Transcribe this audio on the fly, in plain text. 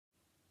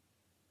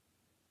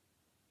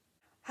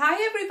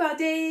Hi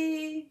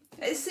everybody,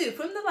 it's Sue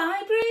from the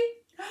library.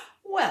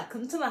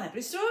 Welcome to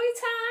Library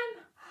Storytime.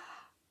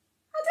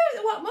 I don't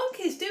know what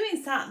monkey's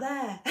doing sat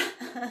there.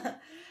 I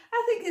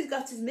think he's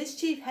got his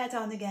mischief head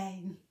on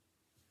again.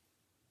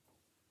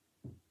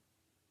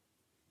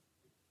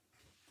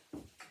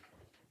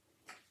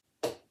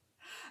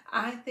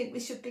 I think we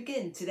should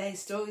begin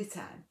today's story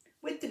time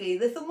with three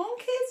little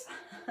monkeys.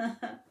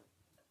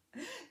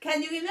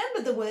 Can you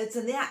remember the words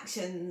and the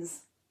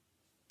actions?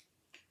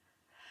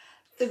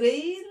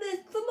 Three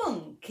little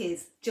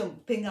monkeys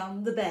jumping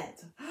on the bed.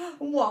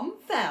 One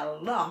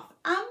fell off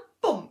and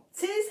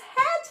bumped his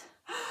head.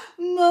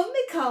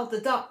 Mummy called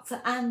the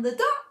doctor and the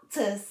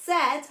doctor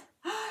said,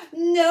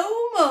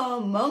 no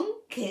more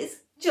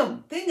monkeys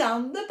jumping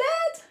on the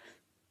bed.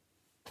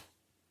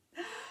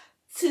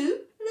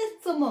 Two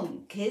little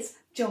monkeys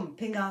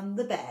jumping on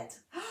the bed.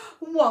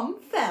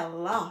 One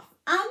fell off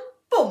and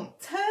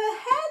bumped her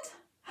head.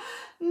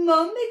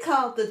 Mummy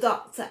called the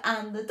doctor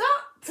and the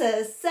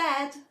doctor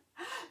said,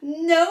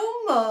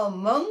 no more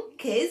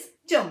monkeys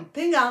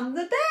jumping on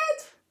the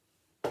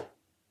bed.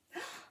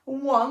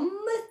 One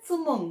little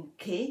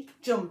monkey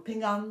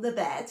jumping on the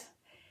bed.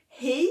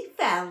 He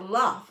fell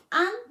off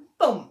and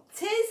bumped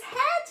his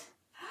head.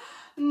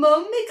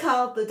 Mummy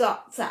called the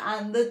doctor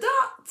and the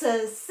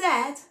doctor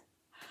said,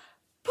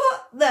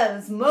 put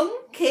those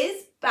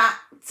monkeys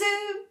back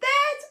to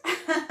bed.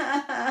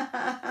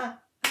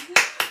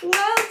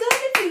 Well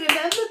done if you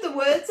remembered the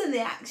words and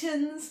the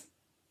actions.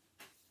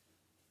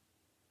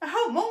 I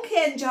hope Monkey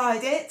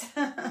enjoyed it.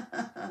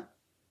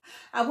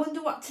 I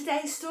wonder what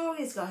today's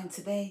story is going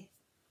to be.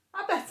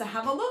 I better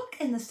have a look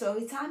in the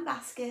Storytime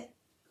basket.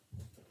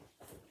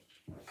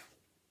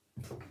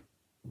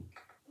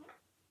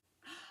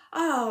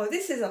 Oh,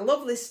 this is a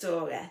lovely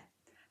story.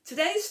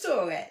 Today's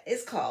story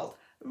is called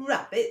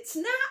Rabbit's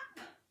Nap.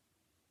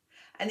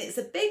 And it's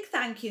a big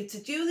thank you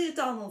to Julia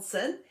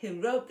Donaldson,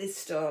 who wrote this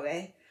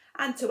story,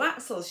 and to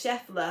Axel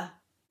Scheffler,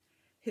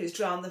 who's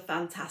drawn the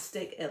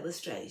fantastic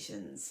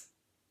illustrations.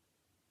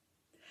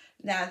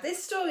 Now,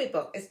 this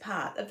storybook is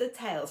part of the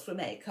Tales from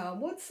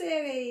Acorn Wood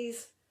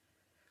series.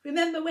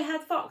 Remember we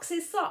had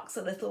Fox's Socks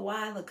a little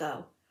while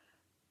ago?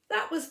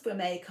 That was from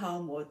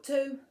Acorn Wood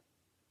too.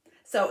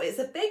 So it's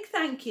a big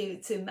thank you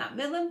to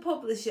Macmillan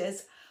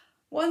Publishers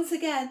once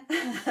again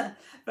for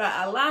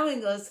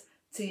allowing us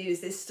to use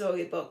this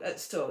storybook at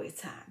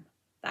Storytime.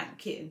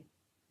 Thank you.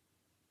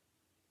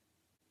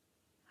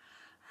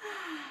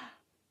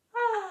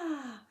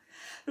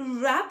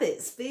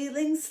 Rabbit's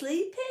feeling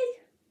sleepy.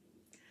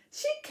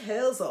 She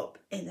curls up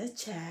in a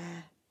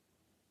chair.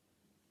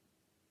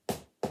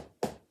 Tap,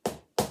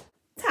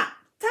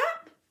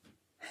 tap.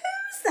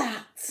 Who's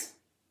that?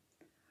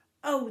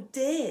 Oh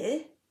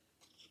dear.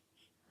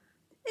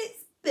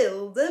 It's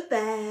Bill the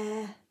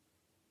Bear.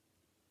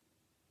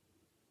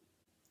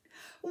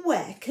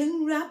 Where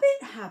can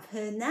Rabbit have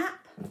her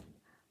nap?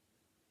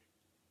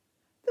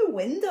 The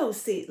window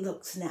seat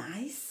looks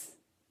nice.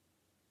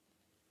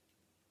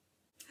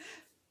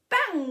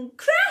 Bang,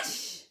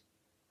 crash!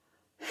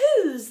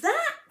 Who's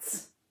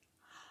that?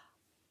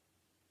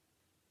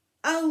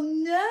 Oh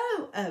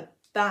no, a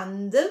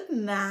band of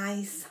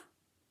mice.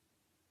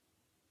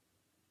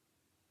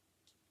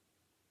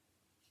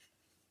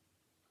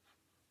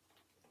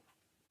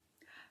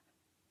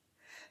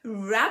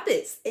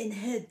 Rabbit's in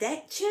her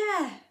deck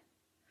chair.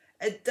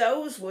 A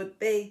doze would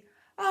be,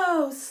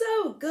 oh,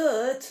 so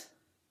good.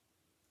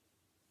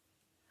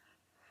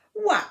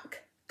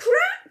 Whack,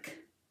 crack!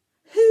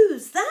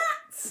 Who's that?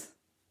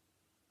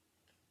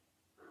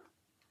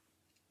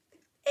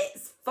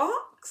 It's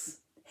Fox.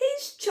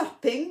 He's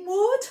chopping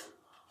wood.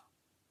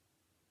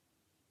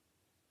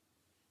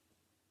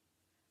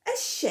 A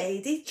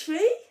shady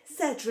tree,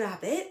 said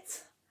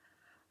Rabbit.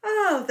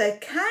 Oh, the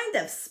kind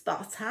of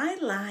spot I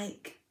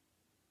like.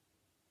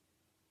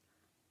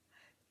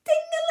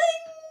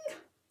 Ding-a-ling!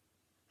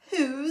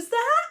 Who's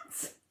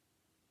that?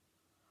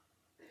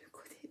 Who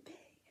could it be?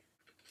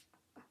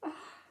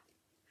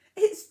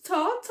 It's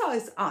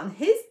Tortoise on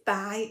his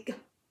bike.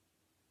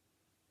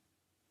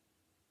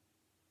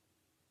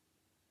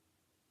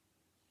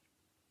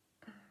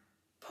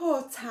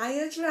 Poor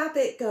tired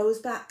Rabbit goes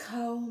back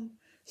home.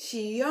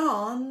 She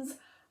yawns,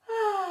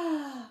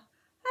 and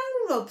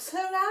rubs her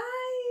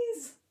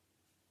eyes.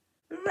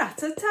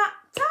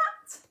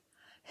 Rat-a-tat-tat.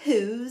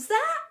 Who's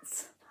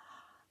that?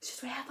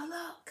 Should we have a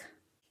look?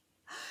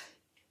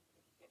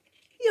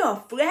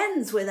 You're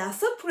friends with a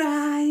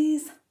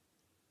surprise.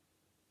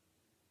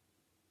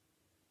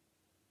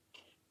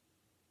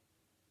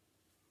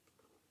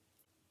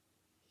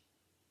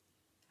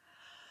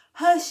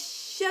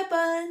 Hush a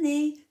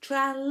bunny,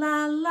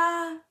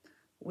 tra-la-la,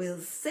 we'll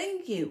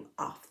sing you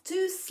off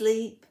to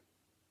sleep.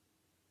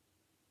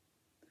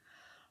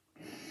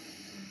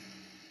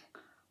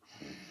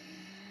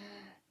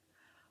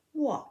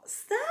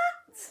 What's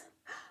that?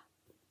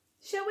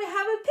 Shall we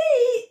have a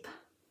peep?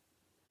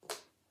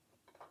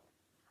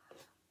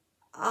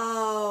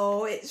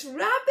 Oh, it's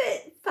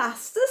Rabbit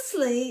fast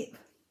asleep.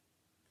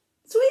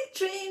 Sweet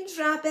dreams,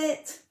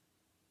 Rabbit.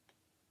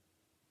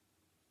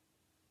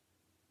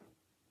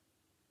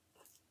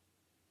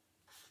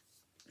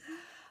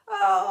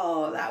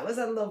 Oh, that was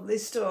a lovely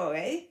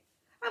story.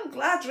 I'm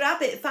glad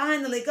Rabbit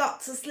finally got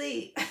to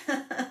sleep.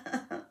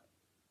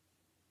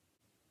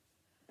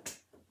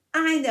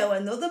 I know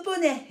another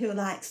bunny who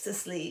likes to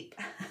sleep.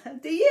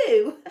 Do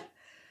you?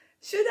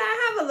 Should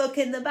I have a look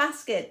in the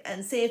basket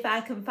and see if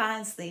I can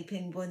find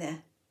Sleeping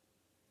Bunny?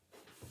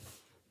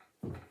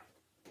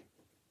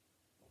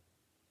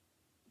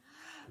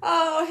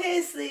 Oh,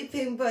 here's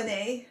Sleeping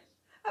Bunny.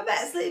 I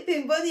bet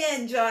Sleeping Bunny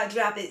enjoyed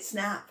Rabbit's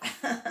nap.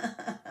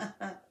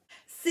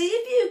 See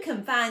if you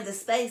can find a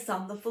space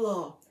on the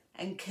floor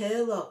and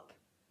curl up,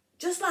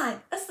 just like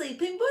a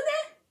sleeping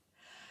bunny.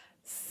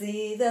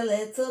 See the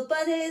little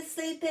bunnies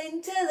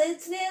sleeping till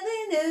it's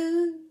nearly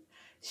noon.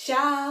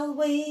 Shall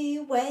we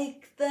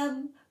wake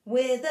them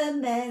with a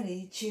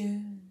merry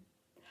tune?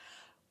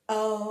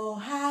 Oh,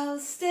 how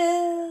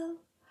still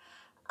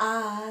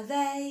are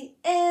they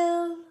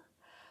ill?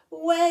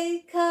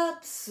 Wake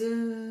up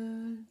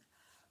soon.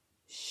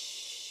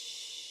 Shh.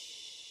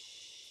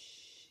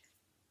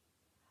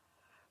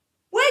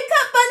 Wake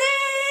up,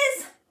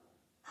 bunnies!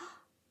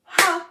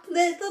 Hop,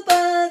 little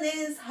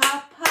bunnies,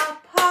 hop,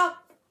 hop,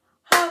 hop.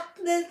 Hop,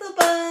 little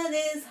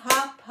bunnies,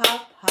 hop,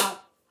 hop,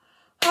 hop.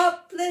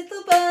 Hop,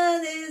 little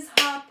bunnies,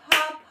 hop,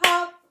 hop,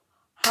 hop.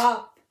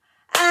 Hop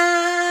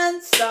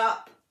and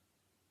stop.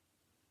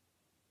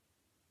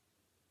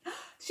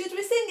 Should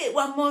we sing it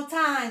one more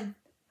time?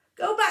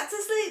 Go back to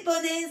sleep,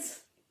 bunnies.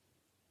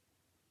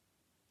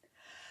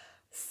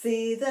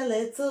 See the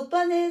little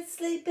bunnies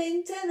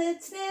sleeping till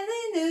it's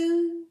nearly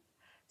noon.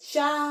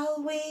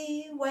 Shall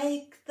we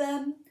wake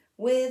them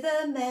with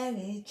a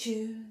merry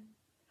tune?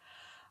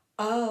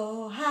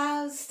 Oh,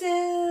 how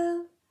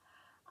still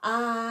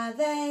are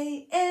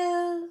they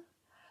ill?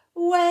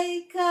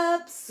 Wake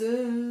up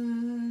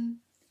soon.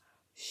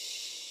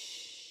 Shh.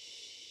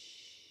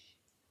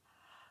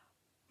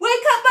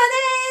 Wake up,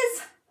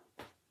 bunnies!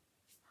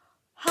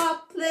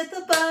 Hop,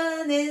 little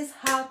bunnies,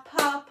 hop,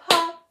 hop,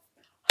 hop.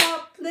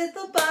 Hop,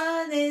 little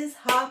bunnies,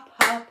 hop,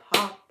 hop,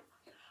 hop.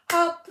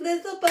 Hop,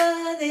 little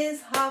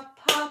bunnies, hop,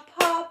 hop,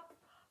 hop.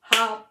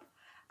 Hop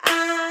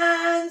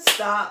and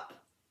stop.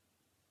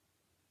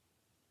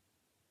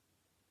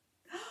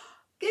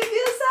 Give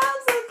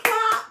yourselves a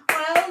clap.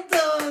 Well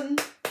done.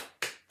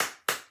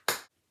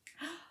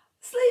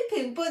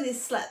 Sleeping Bunny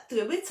slept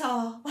through it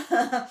all.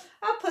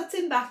 I put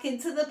him back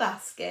into the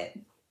basket.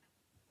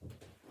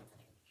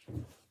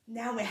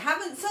 Now we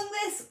haven't sung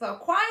this for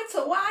quite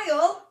a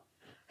while.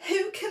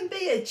 Who can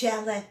be a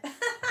jelly?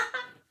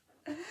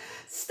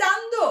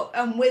 Stand up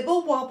and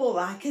wibble wobble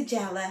like a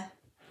jelly.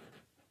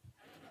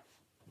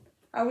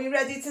 Are we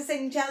ready to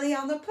sing Jelly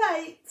on a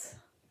Plate?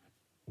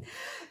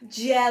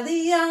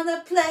 Jelly on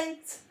a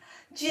plate,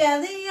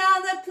 jelly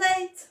on a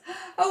plate,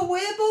 a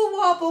wibble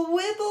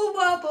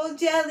wobble,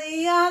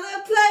 jelly on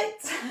a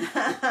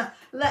plate.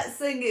 Let's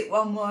sing it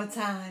one more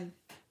time.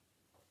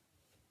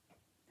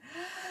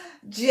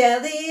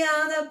 Jelly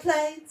on a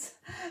plate,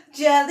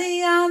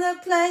 jelly on a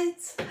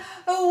plate,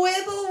 a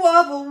wibble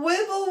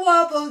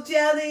wobble,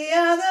 jelly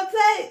on a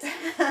plate.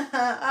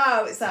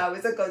 Oh, it's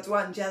always a good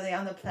one, jelly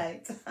on a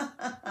plate.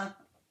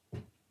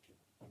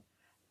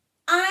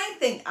 I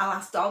think I'll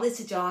ask Dolly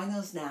to join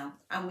us now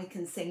and we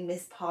can sing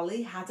Miss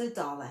Polly Had a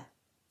Dolly.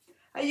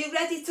 Are you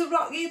ready to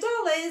rock your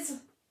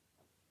dollies?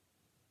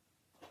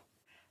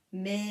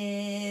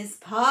 Miss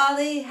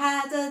Polly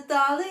had a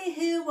dolly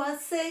who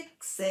was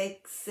sick,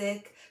 sick,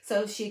 sick.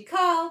 So she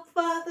called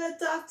for the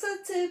doctor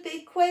to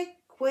be quick,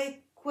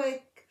 quick,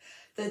 quick.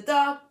 The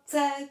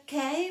doctor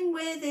came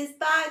with his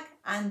bag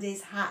and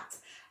his hat,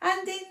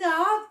 and he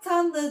knocked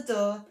on the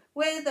door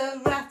with a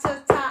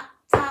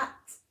rat-a-tat-tat.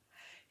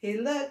 He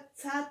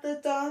looked at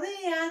the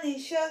dolly and he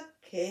shook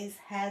his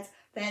head.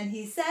 Then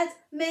he said,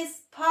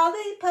 Miss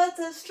Polly, put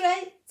her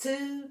straight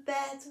to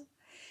bed.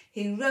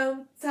 He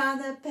wrote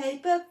on a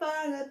paper for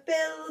a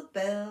bill,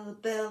 bill,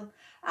 bill.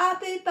 I'll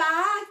be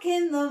back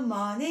in the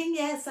morning,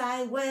 yes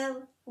I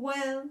will.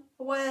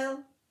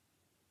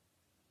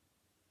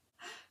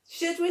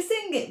 Should we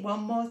sing it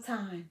one more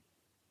time?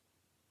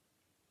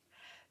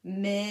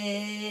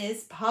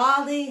 Miss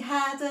Polly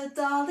had a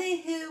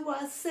dolly who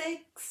was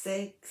sick,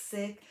 sick,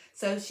 sick.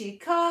 So she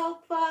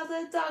called for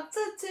the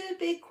doctor to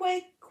be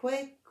quick,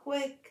 quick,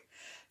 quick.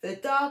 The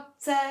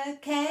doctor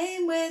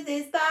came with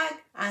his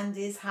bag and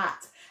his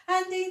hat,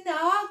 and he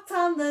knocked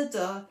on the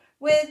door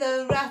with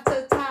a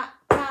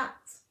rat-a-tat-tat.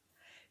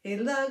 He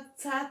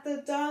looked at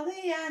the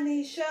dolly and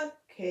he shook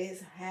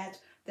his head.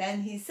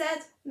 Then he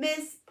said,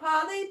 Miss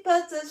Polly,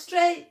 put her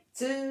straight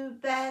to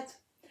bed.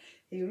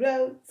 He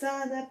wrote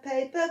on a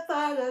paper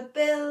for a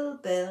bill,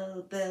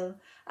 bill, bill.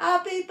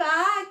 I'll be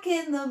back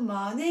in the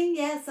morning,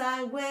 yes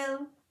I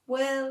will.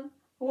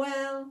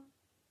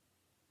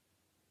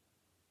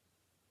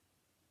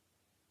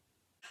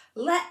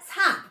 Let's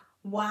have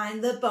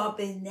Wind the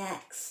Bobbin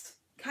next.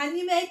 Can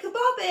you make a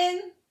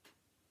bobbin?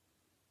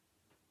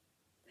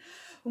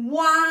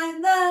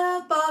 Wind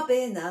the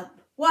bobbin up,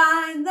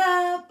 wind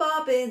the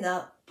bobbin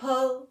up,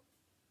 pull,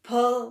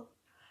 pull,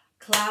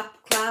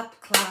 clap, clap,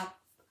 clap.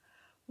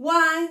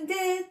 Wind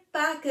it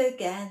back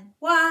again,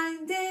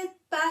 wind it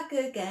back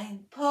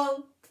again.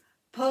 Pull,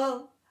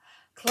 pull,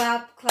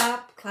 clap,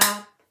 clap,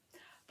 clap.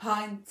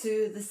 Point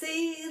to the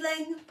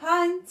ceiling,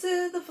 point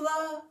to the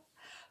floor.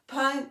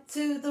 Point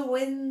to the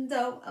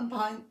window and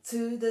point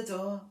to the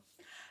door.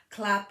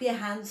 Clap your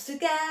hands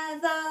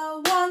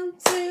together, 1,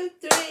 2,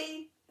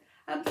 3,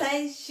 and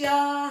place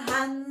your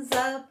hands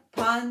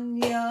upon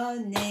your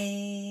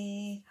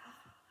knee.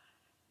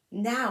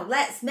 Now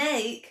let's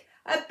make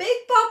a big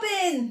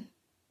bobbin.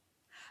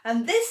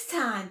 And this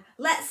time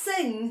let's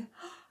sing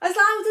as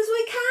loud as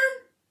we can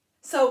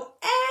so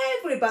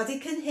everybody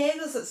can hear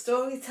us at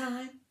story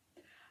time.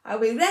 Are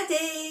we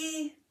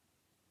ready?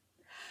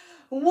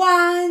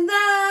 Wind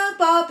the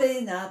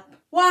bobbin up,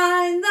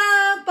 wind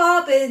the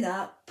bobbin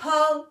up.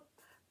 Pull,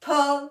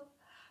 pull,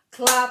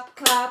 clap,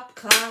 clap,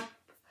 clap.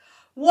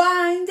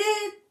 Wind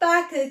it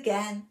back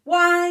again,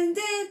 wind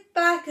it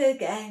back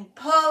again.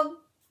 Pull,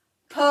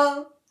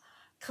 pull,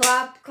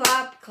 clap,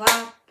 clap,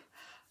 clap.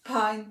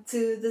 Point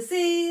to the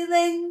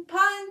ceiling,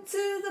 point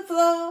to the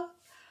floor.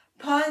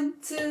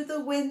 Point to the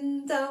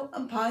window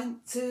and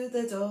point to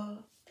the door.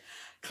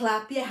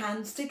 Clap your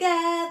hands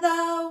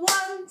together, 1,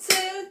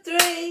 2,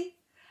 3,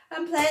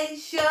 and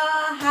place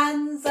your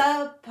hands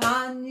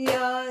upon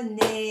your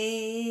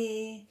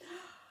knee.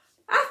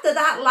 After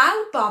that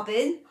loud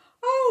bobbin,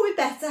 we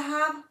better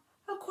have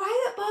a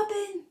quiet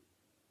bobbin.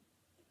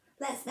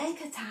 Let's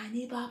make a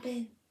tiny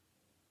bobbin.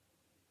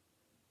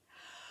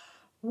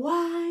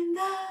 Wind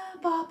the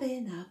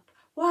bobbin up,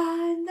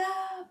 wind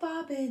the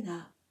bobbin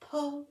up.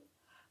 Pull,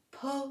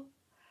 pull,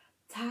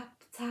 tap,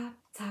 tap,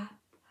 tap.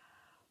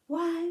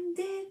 Wind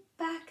it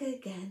back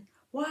again,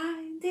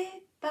 wind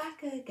it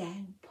back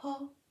again.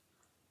 Pull,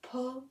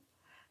 pull,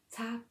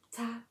 tap,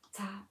 tap,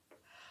 tap.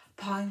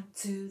 Point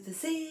to the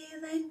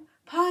ceiling,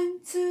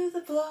 point to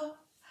the floor.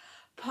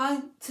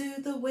 Point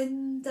to the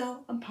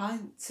window and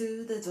point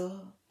to the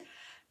door.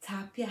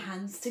 Tap your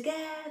hands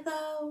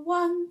together,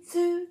 1,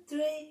 2,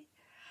 3,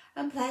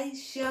 and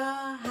place your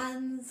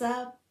hands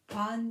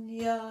upon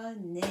your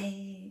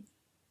knee.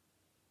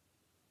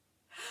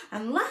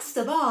 And last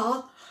of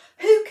all,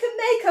 who can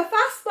make a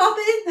fast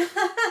bobbin?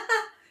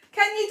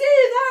 Can you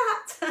do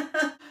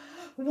that?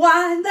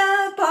 Wind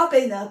the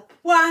bobbin up,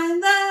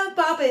 wind the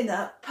bobbin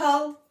up.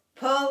 Pull,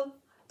 pull,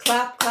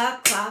 clap,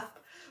 clap, clap.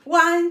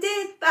 Wind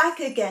it back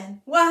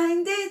again,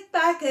 wind it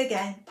back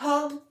again.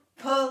 Pull,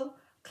 pull,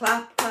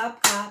 clap,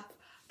 clap, clap.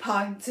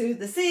 Point to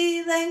the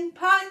ceiling,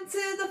 point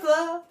to the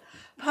floor.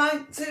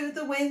 Point to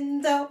the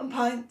window and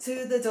point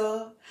to the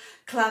door.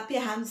 Clap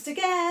your hands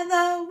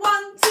together,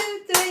 1,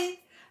 2, 3,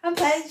 and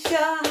place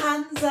your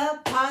hands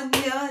upon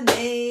your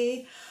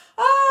knee.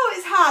 Oh,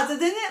 it's harder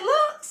than it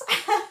looks.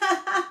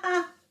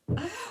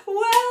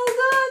 Well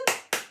done.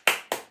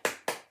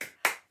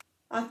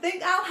 I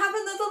think I'll have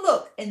another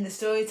look in the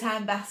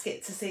Storytime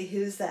basket to see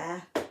who's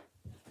there.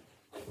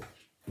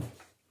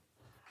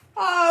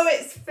 Oh,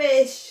 it's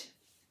fish.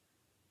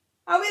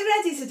 Are we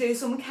ready to do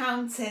some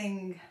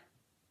counting?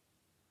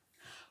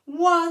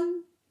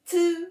 1,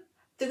 2,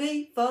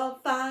 3, 4,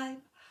 5.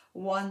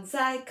 Once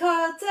I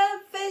caught a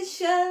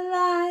fish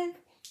alive.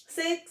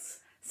 6,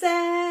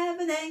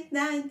 7, 8,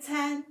 9,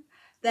 10.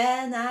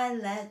 Then I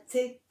let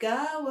it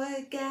go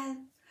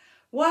again.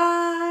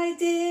 Why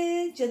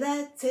did you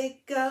let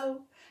it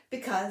go?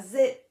 Because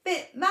it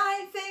bit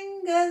my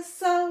finger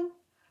so.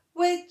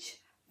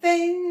 Which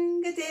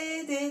finger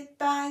did it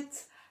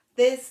bite?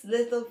 This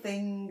little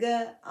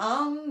finger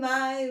on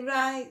my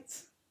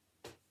right.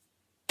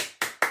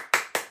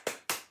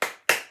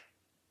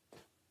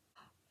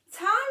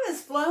 Time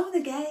has flown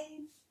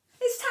again.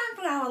 It's time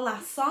for our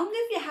last song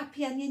if you're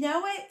happy and you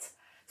know it.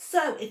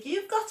 So if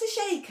you've got a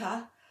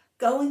shaker,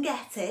 go and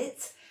get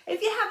it.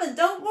 If you haven't,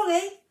 don't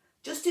worry.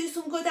 Just do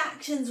some good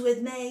actions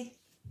with me.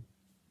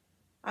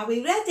 Are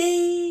we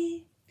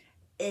ready?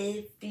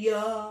 If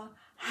you're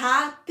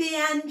happy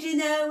and you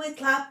know it,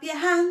 clap your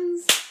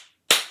hands.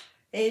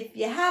 If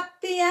you're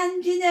happy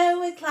and you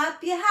know it,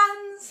 clap your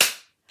hands.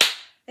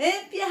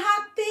 If you're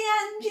happy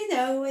and you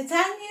know it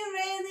and you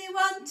really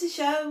want to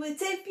show it.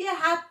 If you're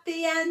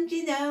happy and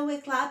you know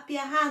it, clap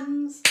your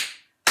hands.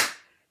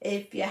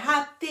 If you're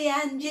happy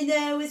and you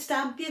know it,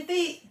 stamp your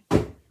feet.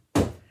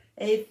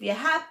 If you're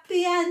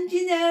happy and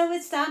you know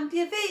it, stamp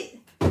your feet.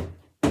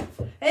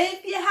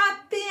 If you're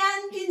happy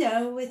and you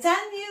know it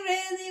and you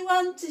really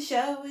want to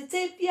show it.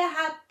 If you're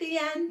happy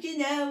and you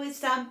know it,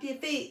 stamp your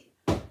feet.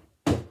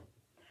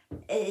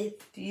 If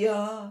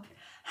you're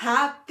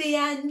happy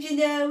and you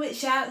know it,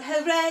 shout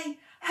hooray,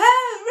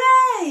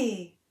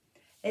 hooray.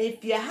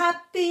 If you're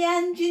happy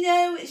and you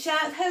know it,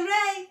 shout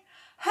hooray,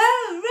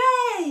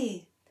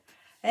 hooray.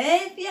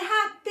 If you're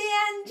happy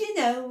and you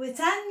know it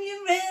and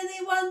you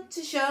really want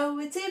to show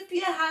it. If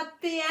you're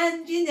happy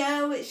and you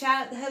know it,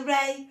 shout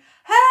hooray,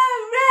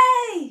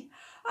 hooray.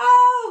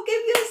 Oh,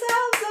 give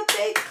yourselves a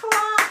big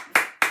clap.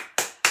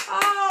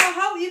 Oh, I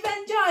hope you've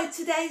enjoyed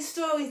today's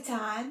story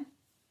time.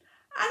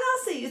 And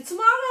I'll see you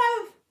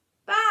tomorrow.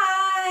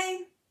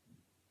 Bye.